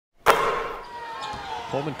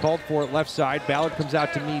Coleman called for it left side. Ballard comes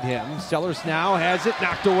out to meet him. Sellers now has it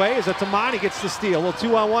knocked away as Emoni gets the steal. A little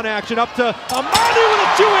 2-on-1 action up to Emoni with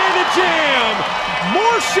a two-handed jam.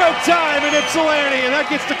 More showtime in Ypsilanti, and that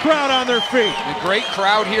gets the crowd on their feet. A great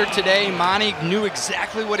crowd here today. Emoni knew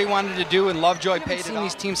exactly what he wanted to do, and Lovejoy paid it.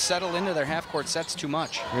 These teams settle into their half-court sets too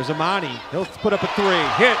much. Here's Emoni. He'll put up a three.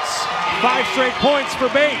 Hits. 5 straight points for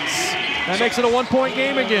Bates. That makes it a 1-point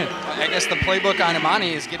game again. I guess the playbook on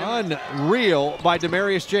Emoni is getting unreal by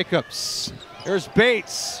Demarius Jacobs. There's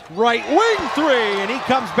Bates, right wing three, and he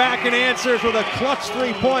comes back and answers with a clutch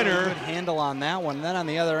three-pointer. Good handle on that one. And then on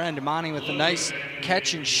the other end, Emoni with a nice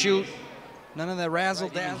catch and shoot. None of that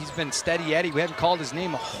razzle-dazzle. He's been steady Eddie. We haven't called his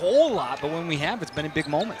name a whole lot, but when we have, it's been in big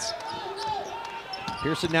moments.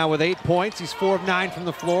 Pearson now with 8 points. He's 4 of 9 from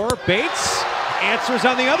the floor. Bates answers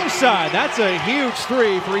on the other side. That's a huge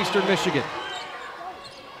three for Eastern Michigan.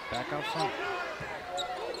 Back out front.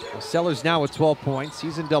 Well, Sellers now with 12 points.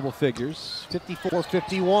 He's in double figures.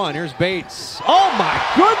 54-51. Here's Bates. Oh my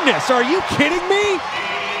goodness, are you kidding me?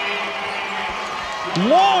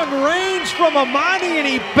 Long range from Emoni, and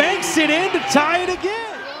he banks it in to tie it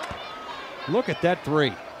again. Look at that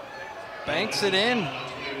three. Banks it in.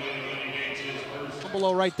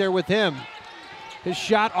 Below right there with him. His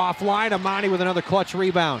shot offline. Emoni with another clutch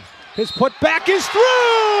rebound. His putback is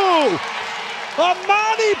through!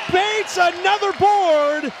 Emoni Bates, another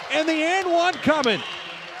board, and the and one coming.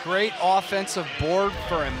 Great offensive board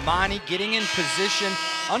for Emoni, getting in position,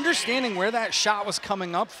 understanding where that shot was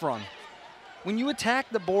coming up from. When you attack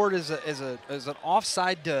the board as an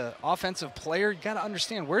offside to offensive player, you got to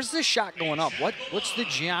understand, where's this shot going up? What's the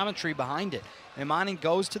geometry behind it? Emoni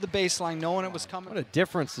goes to the baseline knowing it was coming. What a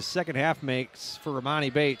difference the second half makes for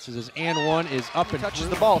Emoni Bates as his and one is up and touches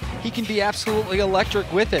the ball. He can be absolutely electric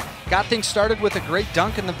with it. Got things started with a great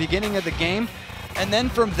dunk in the beginning of the game. And then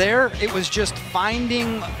from there, it was just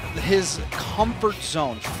finding his comfort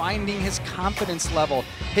zone, finding his confidence level,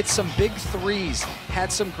 hit some big threes,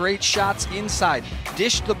 had some great shots inside,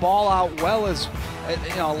 dished the ball out well, as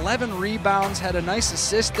 11 rebounds, had a nice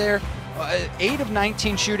assist there. 8 of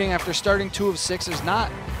 19 shooting after starting 2 of 6 is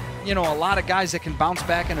not, a lot of guys that can bounce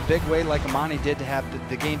back in a big way like Emoni did to have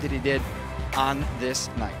the game that he did on this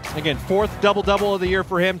night. Again, 4th double-double of the year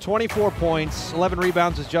for him, 24 points, 11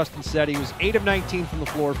 rebounds as Justin said. He was 8 of 19 from the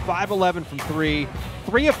floor, 5-11 from 3,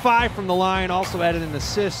 3 of 5 from the line, also added an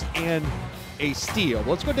assist and a steal.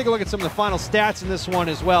 Let's go take a look at some of the final stats in this one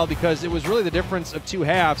as well, because it was really the difference of 2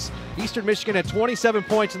 halves. Eastern Michigan had 27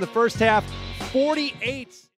 points in the first half, 48